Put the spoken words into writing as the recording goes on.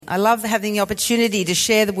I love having the opportunity to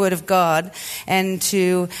share the Word of God and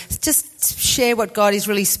to just share what God is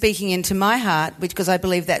really speaking into my heart, because I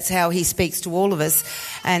believe that's how He speaks to all of us.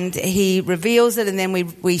 And He reveals it, and then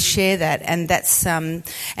we share that. And that's and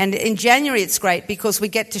in January it's great because we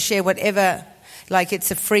get to share whatever. Like,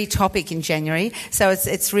 it's a free topic in January, so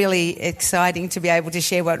it's really exciting to be able to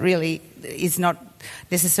share what really is not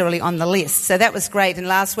necessarily on the list. So that was great. And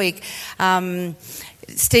last week,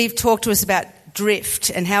 Steve talked to us about drift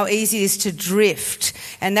and how easy it is to drift,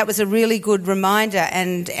 and that was a really good reminder.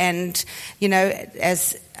 And you know,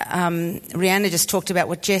 as Rihanna just talked about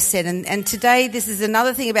what Jess said, and today this is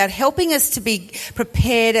another thing about helping us to be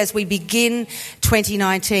prepared as we begin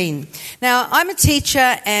 2019. Now, I'm a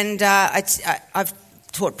teacher, and I've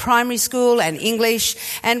taught primary school and English,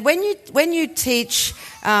 and when you teach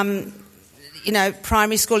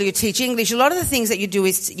primary school, you teach English, a lot of the things that you do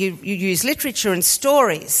is you use literature and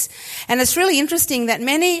stories. And it's really interesting that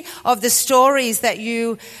many of the stories that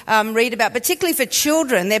you read about, particularly for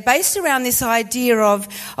children, they're based around this idea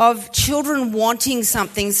of children wanting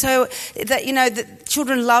something. So that, that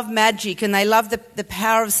children love magic and they love the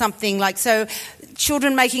power of something. Like, so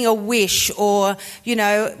children making a wish, or,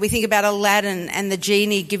 we think about Aladdin and the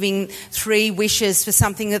genie giving 3 wishes for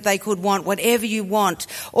something that they could want, whatever you want.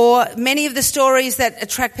 Or many of the stories that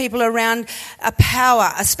attract people around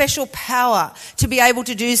a special power to be able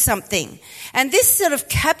to do something. And this sort of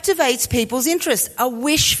captivates people's interest, a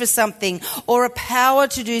wish for something or a power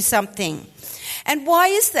to do something. And why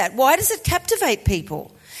is that? Why does it captivate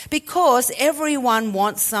people? Because everyone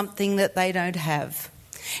wants something that they don't have.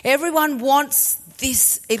 Everyone wants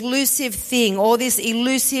this elusive thing or this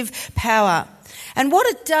elusive power. And what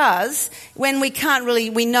it does when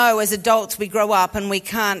we know as adults we grow up and we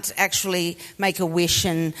can't actually make a wish,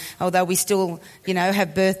 and although we still,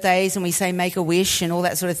 have birthdays and we say make a wish and all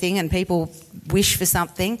that sort of thing, and people wish for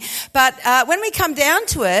something. But when we come down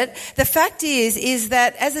to it, the fact is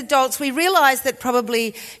that as adults we realise that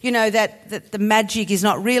probably, that the magic is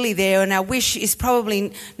not really there, and our wish is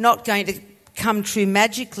probably not going to come true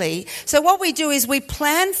magically. So what we do is we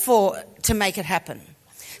plan to make it happen.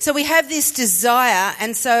 So we have this desire,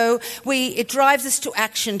 and so it drives us to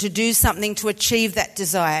action, to do something to achieve that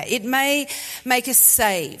desire. It may make us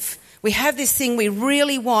save. We have this thing we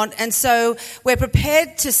really want, and so we're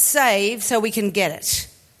prepared to save so we can get it.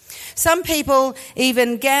 Some people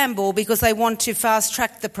even gamble because they want to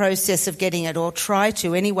fast-track the process of getting it, or try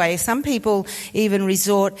to anyway. Some people even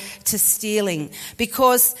resort to stealing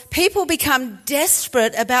because people become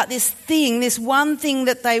desperate about this one thing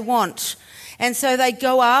that they want. And so they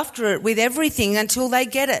go after it with everything until they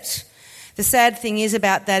get it. The sad thing is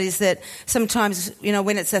about that is that sometimes,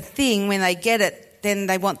 when it's a thing, when they get it, then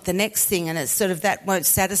they want the next thing, and it's sort of that won't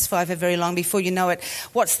satisfy for very long. Before you know it,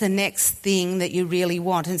 what's the next thing that you really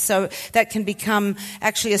want? And so that can become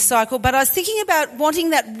actually a cycle. But I was thinking about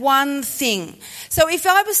wanting that one thing. So if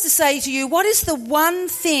I was to say to you, what is the one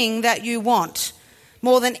thing that you want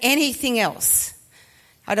more than anything else?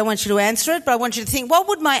 I don't want you to answer it, but I want you to think,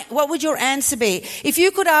 what would your answer be? If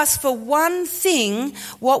you could ask for one thing,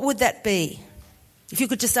 what would that be? If you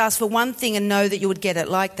could just ask for one thing and know that you would get it,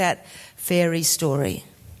 like that fairy story.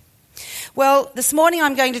 Well, this morning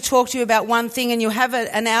I'm going to talk to you about one thing, and you'll have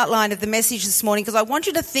an outline of the message this morning because I want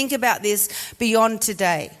you to think about this beyond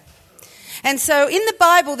today. And so in the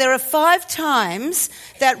Bible there are 5 times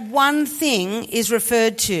that one thing is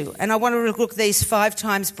referred to, and I want to look at these 5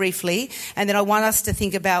 times briefly, and then I want us to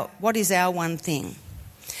think about what is our one thing.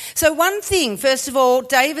 So one thing, first of all,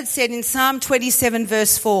 David said in Psalm 27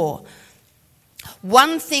 verse 4,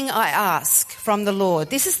 "One thing I ask from the Lord."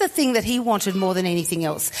 This is the thing that he wanted more than anything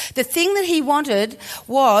else. The thing that he wanted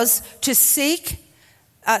was to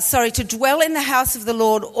dwell in the house of the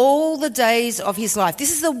Lord all the days of his life.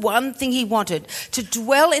 This is the one thing he wanted, to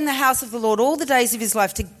dwell in the house of the Lord all the days of his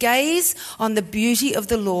life, to gaze on the beauty of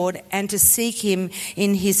the Lord and to seek him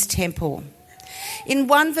in his temple. In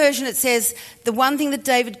one version it says, the one thing that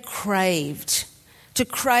David craved. To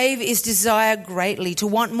crave is desire greatly, to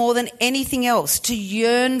want more than anything else, to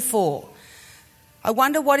yearn for. I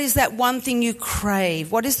wonder, what is that one thing you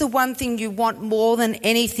crave? What is the one thing you want more than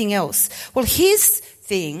anything else? Well, his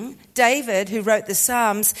thing, David, who wrote the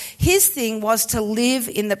Psalms, his thing was to live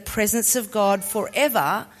in the presence of God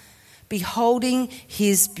forever, beholding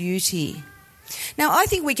his beauty. Now, I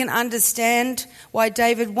think we can understand why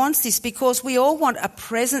David wants this, because we all want a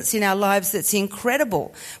presence in our lives that's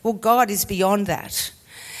incredible. Well, God is beyond that.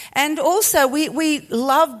 And also, we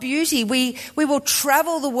love beauty. We will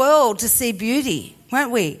travel the world to see beauty.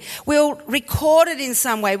 won't we? We'll record it in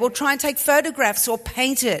some way. We'll try and take photographs or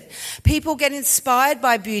paint it. People get inspired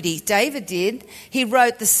by beauty. David did. He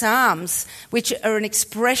wrote the Psalms, which are an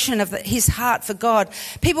expression of his heart for God.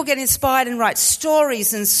 People get inspired and write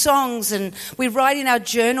stories and songs, and we write in our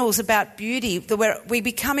journals about beauty, where we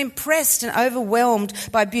become impressed and overwhelmed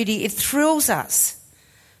by beauty. It thrills us.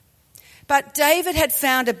 But David had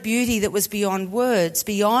found a beauty that was beyond words,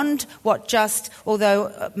 beyond what just,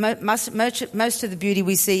 although most of the beauty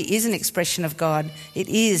we see is an expression of God, it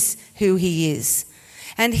is who he is.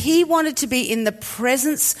 And he wanted to be in the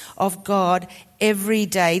presence of God every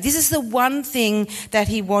day. This is the one thing that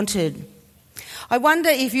he wanted. I wonder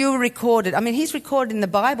if you were recorded. I mean, he's recorded in the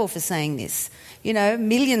Bible for saying this. You know,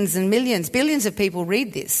 millions and millions, billions of people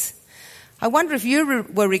read this. I wonder if you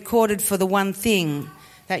were recorded for the one thing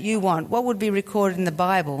that you want. What would be recorded in the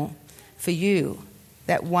Bible for you?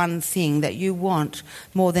 That one thing that you want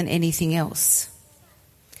more than anything else.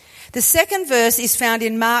 The second verse is found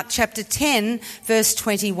in Mark chapter 10, verse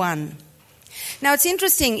 21. Now it's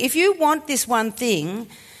interesting, if you want this one thing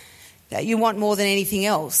that you want more than anything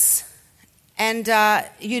else, and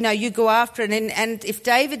you go after it, and if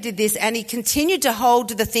David did this and he continued to hold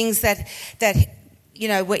to the things that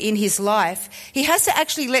were in his life, he has to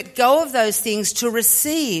actually let go of those things to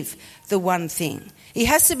receive the one thing. He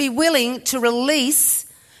has to be willing to release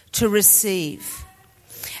to receive.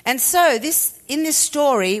 And so in this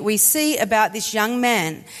story, we see about this young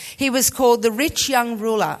man. He was called the rich young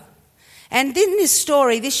ruler. And in this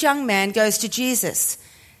story, this young man goes to Jesus.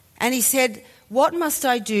 And he said, "What must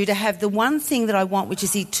I do to have the one thing that I want, which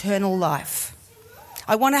is eternal life?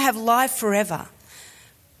 I want to have life forever."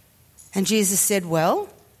 And Jesus said, "Well,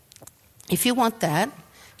 if you want that,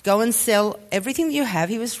 go and sell everything that you have."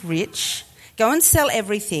 He was rich. "Go and sell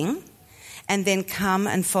everything and then come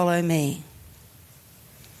and follow me."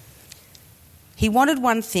 He wanted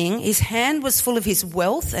one thing. His hand was full of his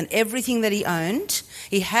wealth and everything that he owned.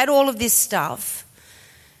 He had all of this stuff.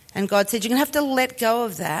 And God said, "You're going to have to let go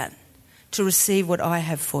of that to receive what I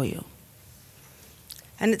have for you."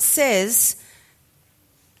 And it says,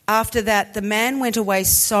 after that, the man went away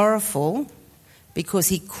sorrowful because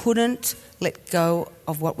he couldn't let go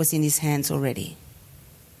of what was in his hands already.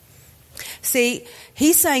 See,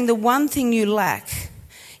 he's saying the one thing you lack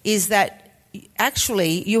is that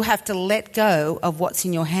actually you have to let go of what's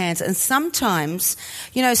in your hands. And sometimes,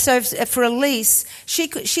 so for Elise,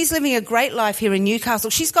 she's living a great life here in Newcastle.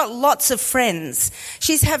 She's got lots of friends.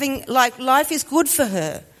 She's having, life is good for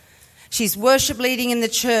her. She's worship leading in the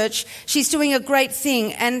church. She's doing a great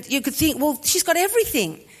thing. And you could think, well, she's got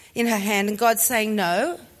everything in her hand. And God's saying,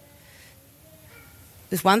 no.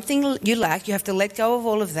 There's one thing you lack. You have to let go of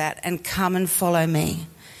all of that and come and follow me.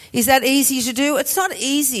 Is that easy to do? It's not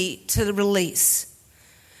easy to release.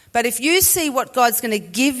 But if you see what God's going to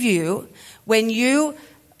give you when you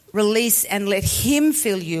release and let him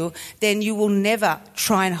fill you, then you will never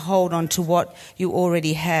try and hold on to what you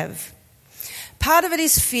already have. Part of it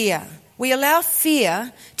is fear. We allow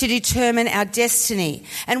fear to determine our destiny.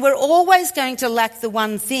 And we're always going to lack the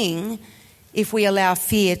one thing if we allow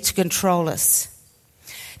fear to control us.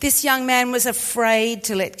 This young man was afraid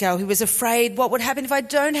to let go. He was afraid, what would happen if I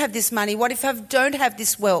don't have this money? What if I don't have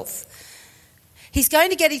this wealth? He's going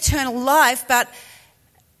to get eternal life, but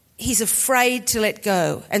he's afraid to let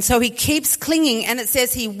go. And so he keeps clinging, and it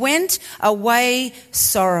says he went away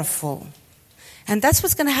sorrowful. And that's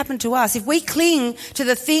what's going to happen to us. If we cling to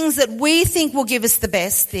the things that we think will give us the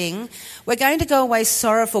best thing, we're going to go away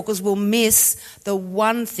sorrowful because we'll miss the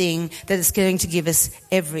one thing that is going to give us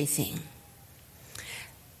everything.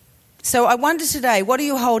 So I wonder today, what are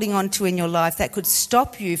you holding on to in your life that could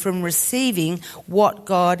stop you from receiving what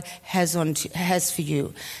God has for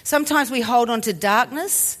you? Sometimes we hold on to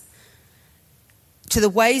darkness, to the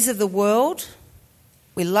ways of the world.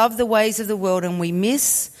 We love the ways of the world and we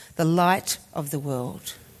miss the light of the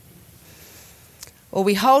world. Or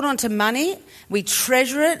we hold on to money, we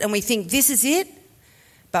treasure it and we think this is it,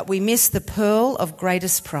 but we miss the pearl of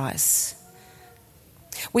greatest price.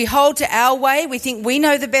 We hold to our way, we think we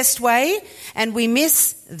know the best way, and we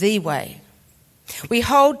miss the way. We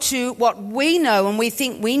hold to what we know and we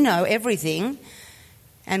think we know everything,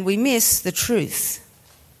 and we miss the truth.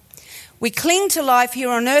 We cling to life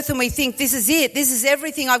here on earth and we think this is it, this is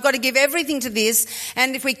everything, I've got to give everything to this,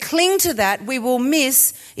 and if we cling to that, we will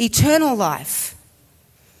miss eternal life.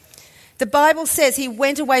 The Bible says he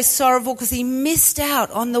went away sorrowful because he missed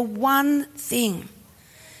out on the one thing,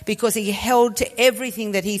 because he held to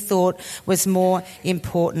everything that he thought was more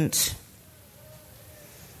important.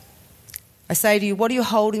 I say to you, what are you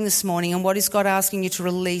holding this morning, and what is God asking you to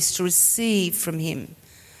release, to receive from him?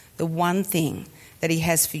 The one thing that he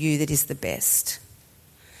has for you that is the best.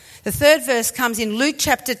 The third verse comes in Luke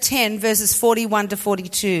chapter 10, verses 41 to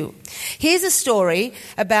 42. Here's a story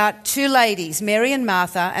about two ladies, Mary and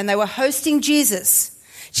Martha, and they were hosting Jesus.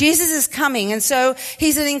 Jesus is coming, and so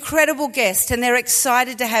he's an incredible guest, and they're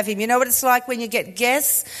excited to have him. You know what it's like when you get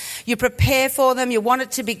guests? You prepare for them, you want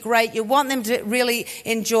it to be great, you want them to really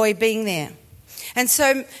enjoy being there. And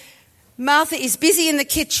so Martha is busy in the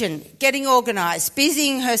kitchen, getting organised,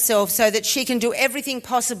 busying herself so that she can do everything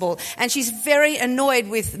possible. And she's very annoyed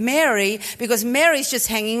with Mary because Mary's just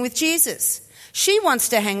hanging with Jesus. She wants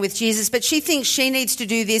to hang with Jesus, but she thinks she needs to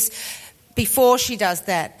do this before she does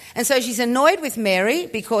that. And so she's annoyed with Mary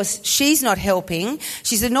because she's not helping.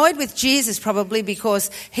 She's annoyed with Jesus probably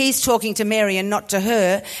because he's talking to Mary and not to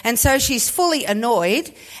her. And so she's fully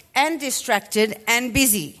annoyed and distracted and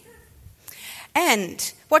busy.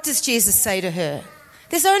 And what does Jesus say to her?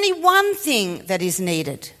 There's only one thing that is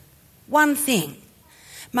needed. One thing.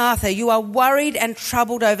 Martha, you are worried and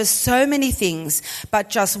troubled over so many things, but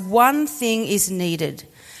just one thing is needed.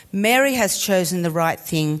 Mary has chosen the right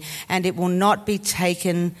thing, and it will not be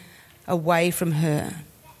taken away from her.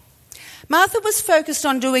 Martha was focused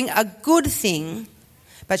on doing a good thing,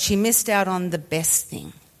 but she missed out on the best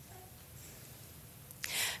thing.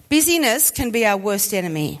 Busyness can be our worst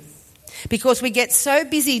enemy because we get so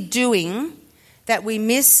busy doing that we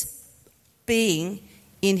miss being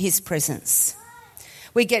in his presence.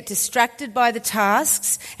 We get distracted by the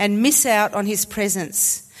tasks and miss out on his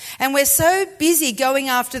presence. And we're so busy going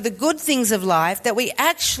after the good things of life that we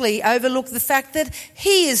actually overlook the fact that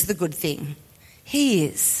he is the good thing. He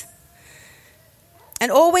is.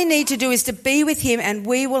 And all we need to do is to be with him and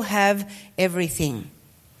we will have everything.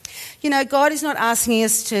 You know, God is not asking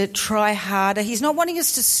us to try harder. He's not wanting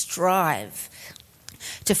us to strive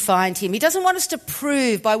to find him. He doesn't want us to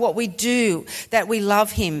prove by what we do that we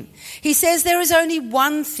love him. He says there is only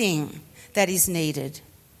one thing that is needed.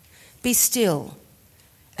 Be still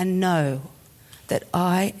and know that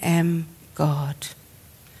I am God.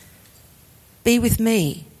 Be with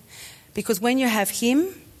me, because when you have him,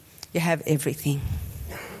 you have everything.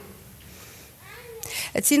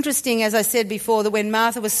 It's interesting, as I said before, that when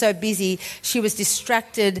Martha was so busy, she was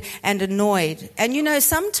distracted and annoyed. And you know,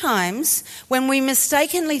 sometimes when we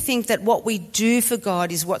mistakenly think that what we do for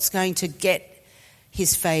God is what's going to get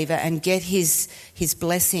his favour and get his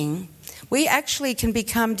blessing, we actually can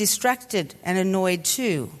become distracted and annoyed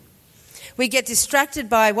too. We get distracted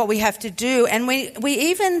by what we have to do, and we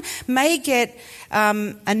even may get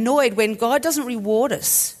annoyed when God doesn't reward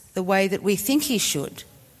us the way that we think he should.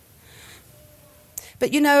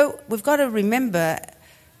 But you know, we've got to remember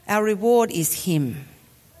our reward is him.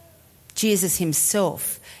 Jesus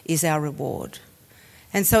himself is our reward.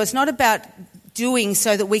 And so it's not about doing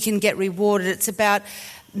so that we can get rewarded. It's about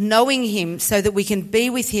knowing him so that we can be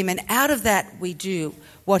with him, and out of that we do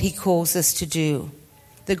what he calls us to do.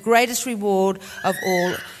 The greatest reward of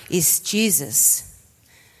all is Jesus.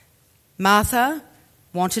 Martha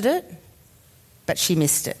wanted it, but she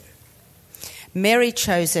missed it. Mary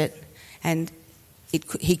chose it, and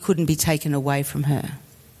he couldn't be taken away from her.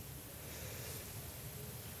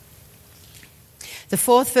 The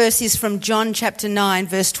fourth verse is from John chapter 9,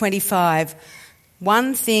 verse 25.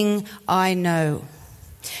 One thing I know.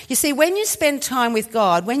 You see, when you spend time with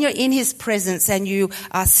God, when you're in his presence and you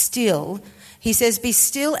are still, he says, be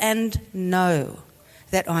still and know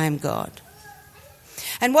that I am God.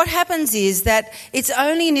 And what happens is that it's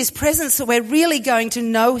only in his presence that we're really going to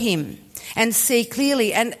know him and see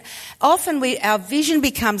clearly. And often our vision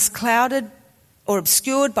becomes clouded or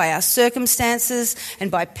obscured by our circumstances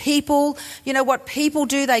and by people. You know what people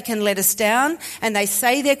do? They can let us down, and they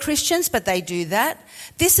say they're Christians, but they do that.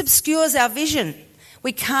 This obscures our vision.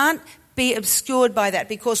 We can't be obscured by that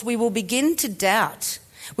because we will begin to doubt.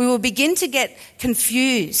 We will begin to get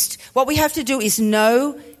confused. What we have to do is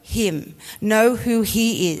know him, know who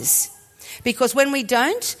he is. Because when we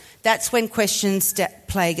don't, that's when questions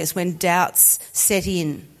plague us, when doubts set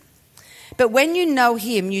in. But when you know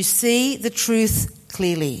him, you see the truth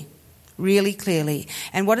clearly, really clearly.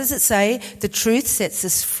 And what does it say? The truth sets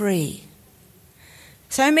us free.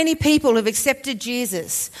 So many people have accepted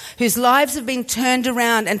Jesus, whose lives have been turned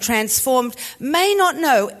around and transformed, may not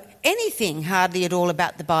know anything hardly at all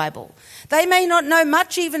about the Bible. They may not know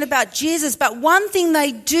much even about Jesus, but one thing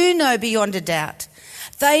they do know beyond a doubt.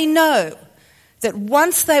 They know that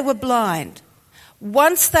once they were blind,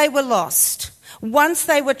 once they were lost, once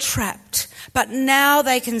they were trapped, but now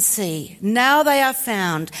they can see, now they are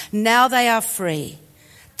found, now they are free.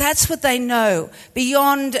 That's what they know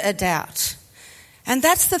beyond a doubt. And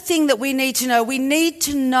that's the thing that we need to know. We need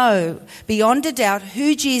to know beyond a doubt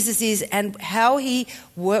who Jesus is and how he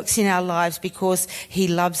works in our lives because he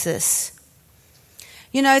loves us.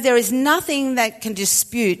 You know, there is nothing that can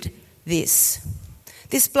dispute this.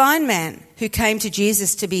 This blind man who came to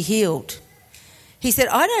Jesus to be healed, he said,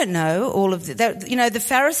 I don't know all of that. You know, the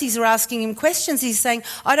Pharisees are asking him questions. He's saying,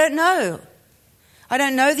 I don't know. I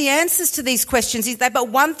don't know the answers to these questions. But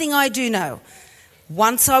one thing I do know.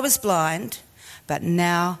 Once I was blind, but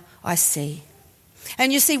now I see.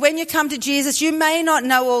 And you see, when you come to Jesus, you may not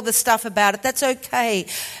know all the stuff about it. That's okay,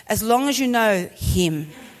 as long as you know him.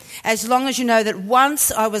 As long as you know that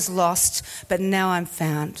once I was lost, but now I'm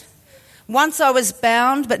found. Once I was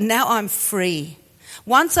bound, but now I'm free.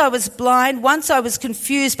 Once I was blind, once I was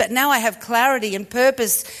confused, but now I have clarity and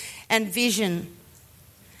purpose and vision.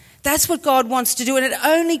 That's what God wants to do, and it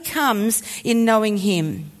only comes in knowing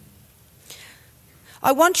him.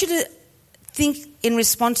 I want you to think in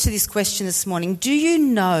response to this question this morning. Do you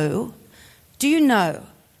know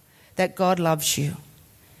that God loves you?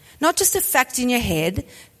 Not just a fact in your head,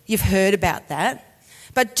 you've heard about that,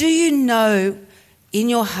 but do you know in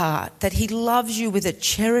your heart that he loves you with a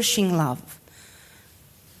cherishing love?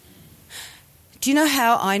 Do you know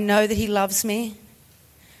how I know that he loves me?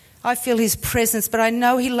 I feel his presence, but I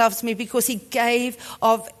know he loves me because he gave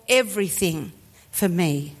of everything for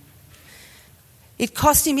me. It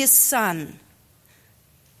cost him his son.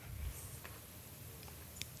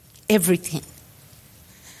 Everything.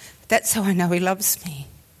 That's how I know he loves me.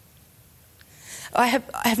 I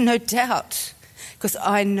have no doubt, because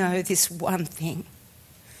I know this one thing,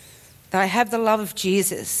 that I have the love of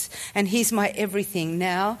Jesus and he's my everything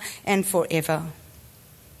now and forever.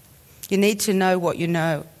 You need to know what you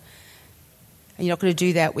know. And you're not going to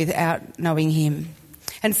do that without knowing him.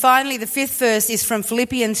 And finally, the fifth verse is from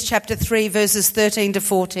Philippians chapter 3, verses 13 to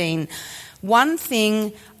 14. One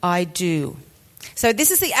thing I do. So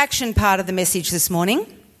this is the action part of the message this morning.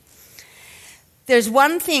 There's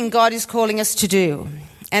one thing God is calling us to do.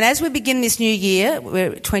 And as we begin this new year,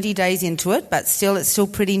 we're 20 days into it, but still, it's still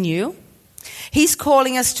pretty new. He's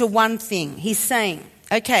calling us to one thing. He's saying,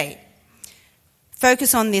 okay,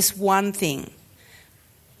 focus on this one thing.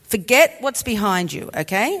 Forget what's behind you,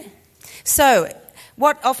 okay? So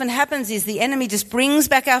what often happens is the enemy just brings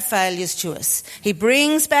back our failures to us. He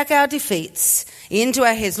brings back our defeats into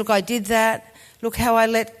our heads. Look, I did that. Look how I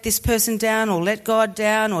let this person down or let God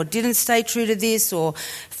down or didn't stay true to this or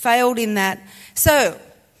failed in that. So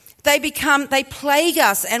they plague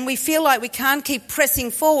us and we feel like we can't keep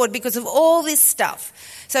pressing forward because of all this stuff.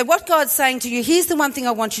 So what God's saying to you, here's the one thing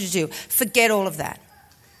I want you to do. Forget all of that.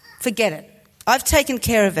 Forget it. I've taken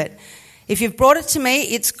care of it. If you've brought it to me,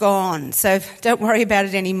 it's gone. So don't worry about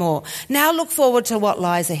it anymore. Now look forward to what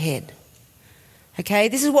lies ahead. Okay,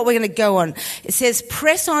 this is what we're going to go on. It says,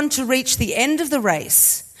 press on to reach the end of the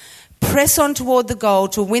race. Press on toward the goal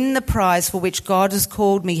to win the prize for which God has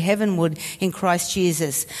called me heavenward in Christ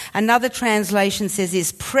Jesus. Another translation says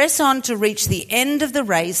this, press on to reach the end of the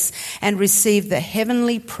race and receive the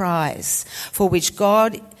heavenly prize for which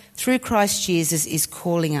God, through Christ Jesus, is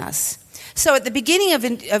calling us. So at the beginning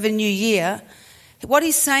of a new year, what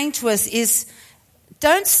he's saying to us is,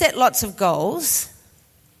 don't set lots of goals.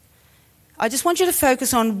 I just want you to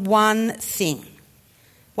focus on one thing.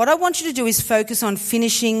 What I want you to do is focus on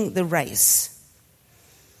finishing the race.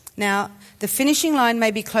 Now, the finishing line may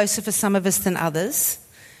be closer for some of us than others,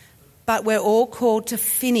 but we're all called to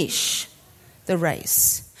finish the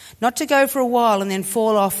race. Not to go for a while and then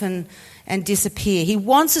fall off and disappear. He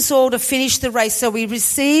wants us all to finish the race so we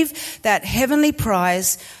receive that heavenly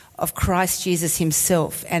prize of Christ Jesus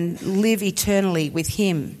himself and live eternally with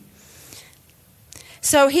him.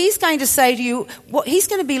 So he's going to say to you, he's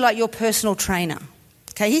going to be like your personal trainer.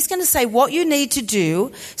 Okay, he's going to say what you need to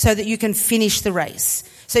do so that you can finish the race,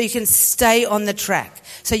 so you can stay on the track,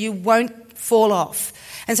 so you won't fall off.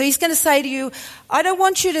 And so he's going to say to you, I don't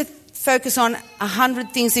want you to focus on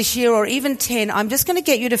 100 things this year or even 10. I'm just going to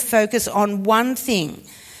get you to focus on one thing.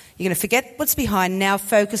 You're going to forget what's behind. Now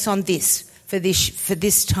focus on this for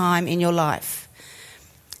this time in your life.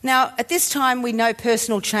 Now, at this time, we know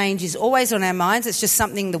personal change is always on our minds. It's just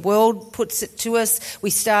something the world puts it to us. We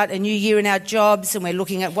start a new year in our jobs and we're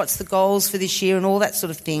looking at what's the goals for this year and all that sort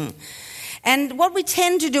of thing. And what we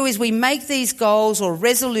tend to do is we make these goals or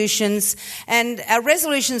resolutions, and our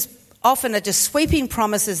resolutions often are just sweeping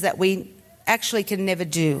promises that we actually can never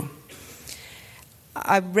do.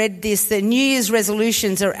 I read this, that New Year's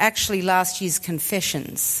resolutions are actually last year's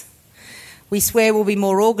confessions. We swear we'll be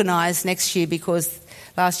more organised next year because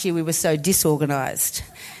last year we were so disorganised.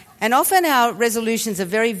 And often our resolutions are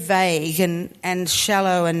very vague and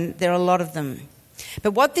shallow, and there are a lot of them.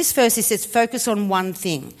 But what this verse is, says focus on one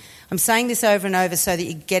thing. I'm saying this over and over so that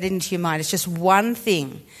you get it into your mind. It's just one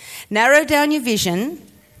thing. Narrow down your vision,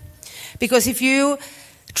 because if you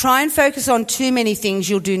try and focus on too many things,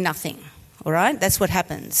 you'll do nothing. All right? That's what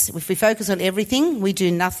happens. If we focus on everything, we do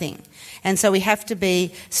nothing. And so we have to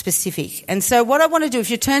be specific. And so what I want to do, if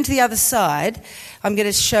you turn to the other side, I'm going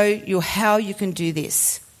to show you how you can do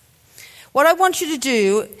this. What I want you to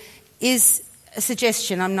do is a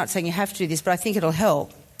suggestion. I'm not saying you have to do this, but I think it'll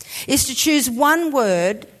help, is to choose one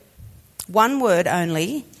word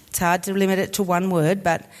only. It's hard to limit it to one word,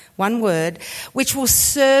 but one word, which will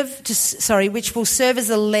serve as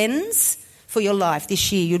a lens for your life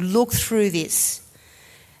this year. You look through this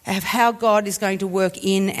of how God is going to work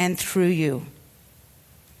in and through you.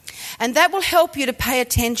 And that will help you to pay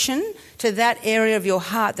attention to that area of your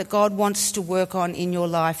heart that God wants to work on in your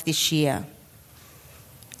life this year.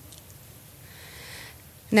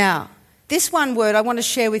 Now, this one word I want to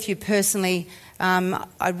share with you personally.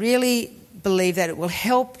 I really believe that it will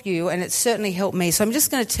help you, and it's certainly helped me. So I'm just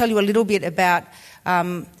going to tell you a little bit about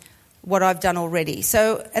what I've done already.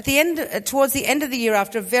 So towards the end of the year,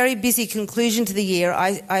 after a very busy conclusion to the year,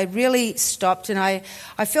 I really stopped, and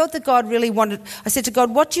I felt that God really wanted. I said to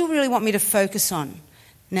God, "What do you really want me to focus on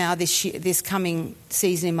now this coming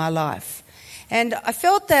season in my life?" And I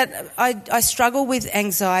felt that I struggle with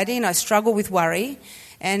anxiety and I struggle with worry,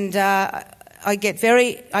 and I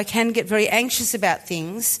can get very anxious about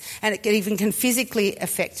things, and it even can physically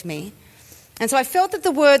affect me. And so I felt that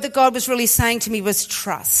the word that God was really saying to me was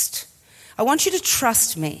trust. I want you to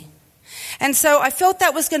trust me. And so I felt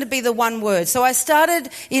that was going to be the one word. So I started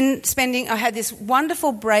I had this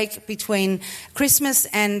wonderful break between Christmas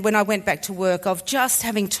and when I went back to work of just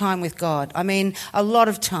having time with God. I mean, a lot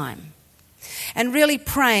of time. And really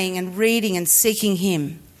praying and reading and seeking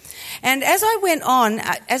Him. And as I went on,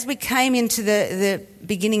 as we came into the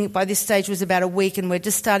beginning, by this stage was about a week and we're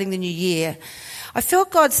just starting the new year, I felt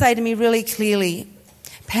God say to me really clearly,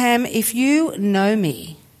 "Pam, if you know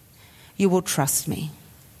me, you will trust me."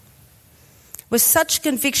 With such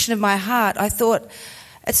conviction of my heart, I thought,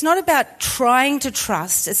 it's not about trying to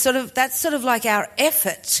trust. That's sort of like our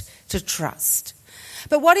effort to trust.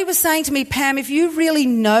 But what He was saying to me, "Pam, if you really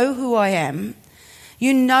know who I am,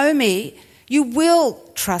 you know me, you will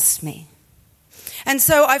trust me." And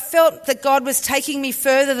so I felt that God was taking me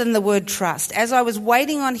further than the word trust. As I was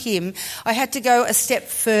waiting on Him, I had to go a step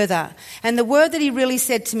further. And the word that He really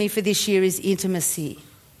said to me for this year is intimacy.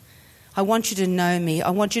 I want you to know me. I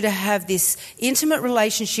want you to have this intimate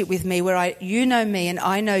relationship with me where you know me and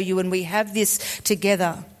I know you, and we have this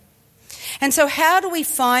together. And so how do we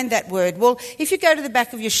find that word? Well, if you go to the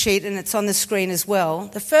back of your sheet, and it's on the screen as well,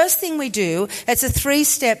 the first thing we do, it's a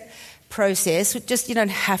 3-step process. You don't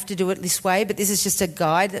have to do it this way, but this is just a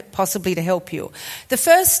guide possibly to help you. The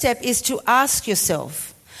first step is to ask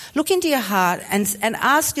yourself, look into your heart and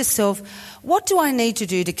ask yourself, what do I need to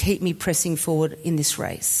do to keep me pressing forward in this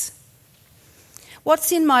race?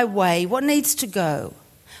 What's in my way? What needs to go?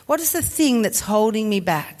 What is the thing that's holding me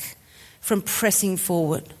back from pressing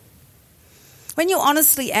forward? When you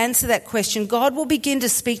honestly answer that question, God will begin to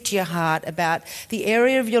speak to your heart about the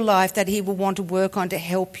area of your life that He will want to work on to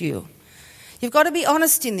help you. You've got to be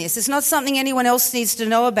honest in this. It's not something anyone else needs to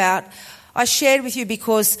know about. I shared with you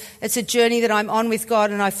because it's a journey that I'm on with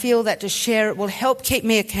God, and I feel that to share it will help keep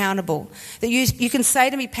me accountable. That you can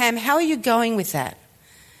say to me, "Pam, how are you going with that?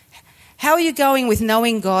 How are you going with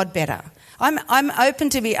knowing God better?" I'm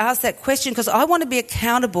open to be asked that question because I want to be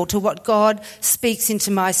accountable to what God speaks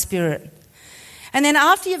into my spirit. And then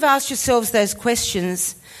after you've asked yourselves those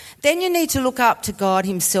questions, then you need to look up to God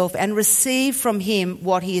Himself and receive from Him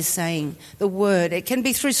what He is saying, the Word. It can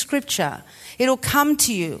be through Scripture. It'll come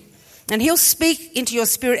to you and He'll speak into your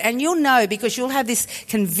spirit, and you'll know because you'll have this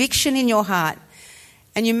conviction in your heart.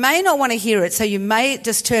 And you may not want to hear it, so you may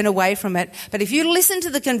just turn away from it. But if you listen to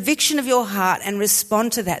the conviction of your heart and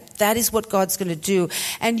respond to that, that is what God's going to do.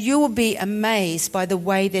 And you will be amazed by the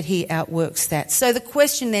way that He outworks that. So the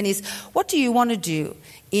question then is, what do you want to do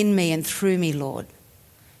in me and through me, Lord,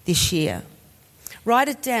 this year? Write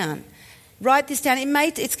it down. Write this down.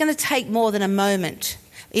 It's going to take more than a moment.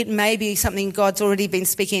 It may be something God's already been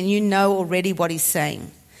speaking and you know already what He's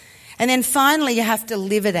saying. And then finally, you have to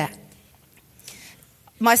live it out.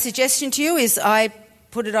 My suggestion to you is I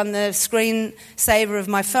put it on the screensaver of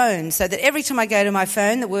my phone so that every time I go to my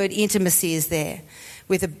phone, the word intimacy is there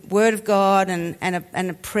with a word of God and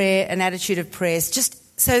a prayer, an attitude of prayers.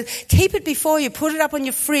 So keep it before you. Put it up on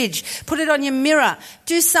your fridge. Put it on your mirror.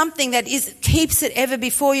 Do something that keeps it ever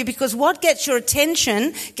before you, because what gets your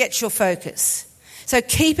attention gets your focus. So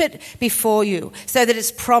keep it before you so that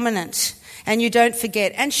it's prominent. and you don't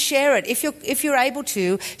forget, and share it. If you're able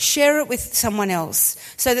to, share it with someone else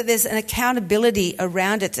so that there's an accountability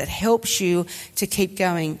around it that helps you to keep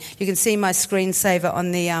going. You can see my screensaver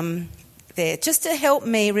on the there, just to help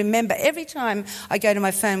me remember every time I go to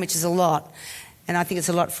my phone, which is a lot, and I think it's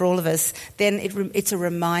a lot for all of us, then it's a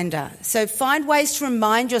reminder. So find ways to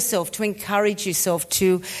remind yourself, to encourage yourself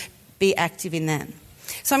to be active in that.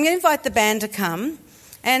 So I'm going to invite the band to come,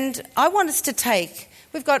 and I want us to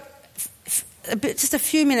we've got just a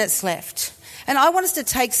few minutes left, and I want us to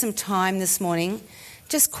take some time this morning,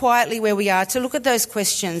 just quietly where we are, to look at those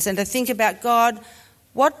questions and to think about, God,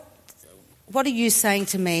 what are you saying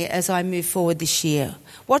to me as I move forward this year?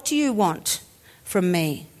 What do you want from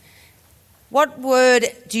me? What word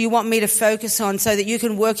do you want me to focus on so that you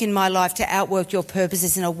can work in my life to outwork your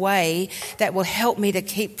purposes in a way that will help me to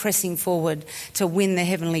keep pressing forward to win the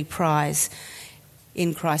heavenly prize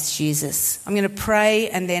in Christ Jesus? I'm going to pray,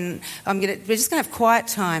 and then we're just going to have quiet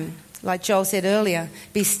time. Like Joel said earlier,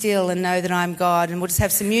 be still and know that I'm God. And we'll just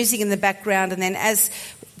have some music in the background, and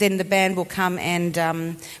then the band will come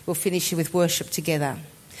and we'll finish with worship together.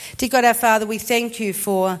 Dear God, our Father, we thank you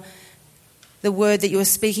for the word that you are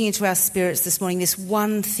speaking into our spirits this morning, this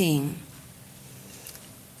one thing.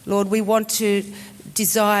 Lord, we want to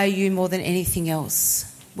desire you more than anything else.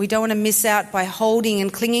 We don't want to miss out by holding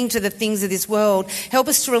and clinging to the things of this world. Help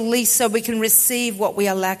us to release so we can receive what we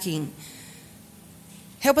are lacking.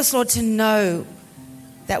 Help us, Lord, to know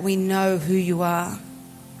that we know who you are.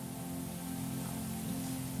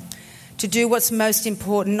 To do what's most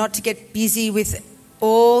important, not to get busy with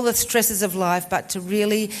all the stresses of life, but to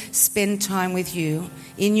really spend time with you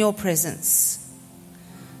in your presence.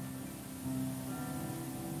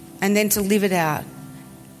 And then to live it out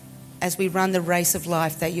as we run the race of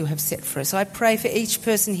life that you have set for us. I pray for each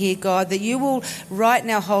person here, God, that you will right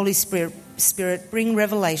now, Holy Spirit, bring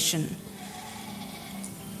revelation.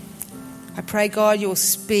 I pray, God, you'll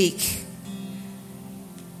speak.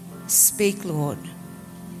 Speak, Lord.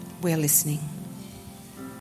 We're listening.